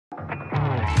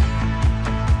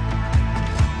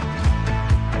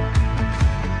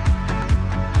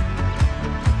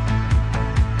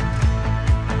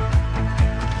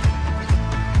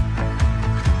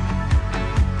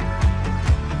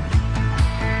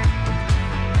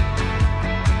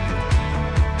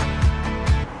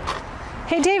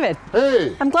Hey, David.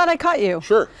 Hey. I'm glad I caught you.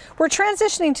 Sure. We're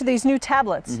transitioning to these new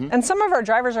tablets, and some of our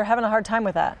drivers are having a hard time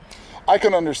with that. I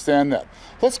can understand that.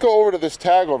 Let's go over to this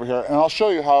tag over here and I'll show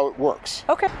you how it works.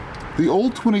 Okay. The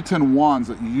old 2010 wands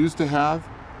that you used to have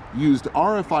used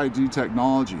RFID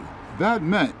technology. That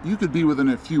meant you could be within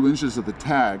a few inches of the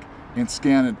tag and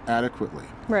scan it adequately.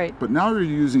 Right. But now you're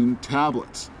using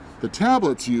tablets. The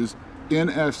tablets use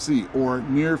NFC, or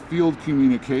near field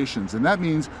communications, and that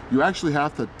means you actually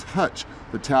have to touch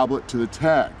the tablet to the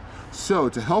tag. So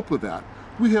to help with that,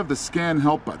 we have the scan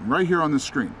help button right here on the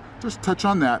screen. Just touch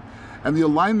on that and the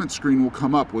alignment screen will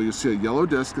come up where you'll see a yellow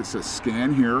disc that says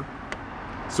scan here.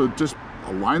 So just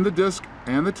align the disc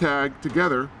and the tag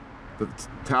together, the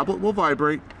tablet will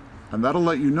vibrate, and that'll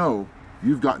let you know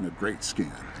you've gotten a great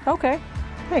scan. Okay,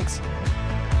 thanks.